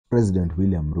President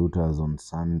William Ruto has on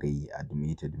Sunday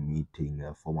admitted meeting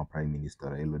former Prime Minister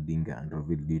Raila and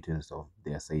revealed details of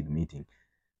their side meeting.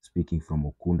 Speaking from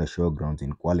Ukunda Showgrounds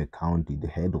in Kwale County, the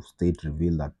head of state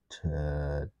revealed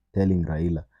that telling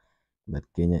Raila that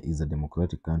Kenya is a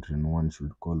democratic country and one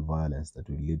should call violence that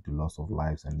will lead to loss of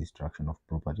lives and destruction of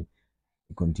property.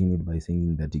 He continued by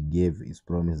saying that he gave his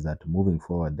promise that moving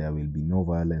forward there will be no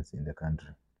violence in the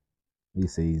country. He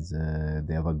says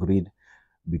they have agreed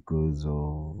because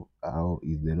of how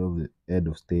is the head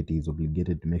of state is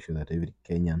obligated to make sure that every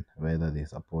Kenyan, whether they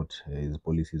support his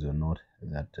policies or not,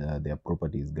 that their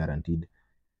property is guaranteed,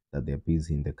 that there is peace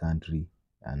in the country,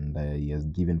 and he has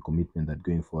given commitment that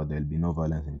going forward there will be no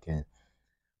violence in Kenya.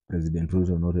 President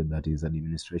Ruto noted that his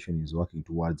administration is working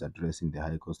towards addressing the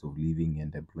high cost of living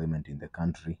and employment in the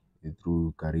country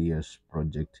through careers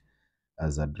project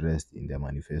as addressed in their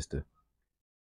manifesto.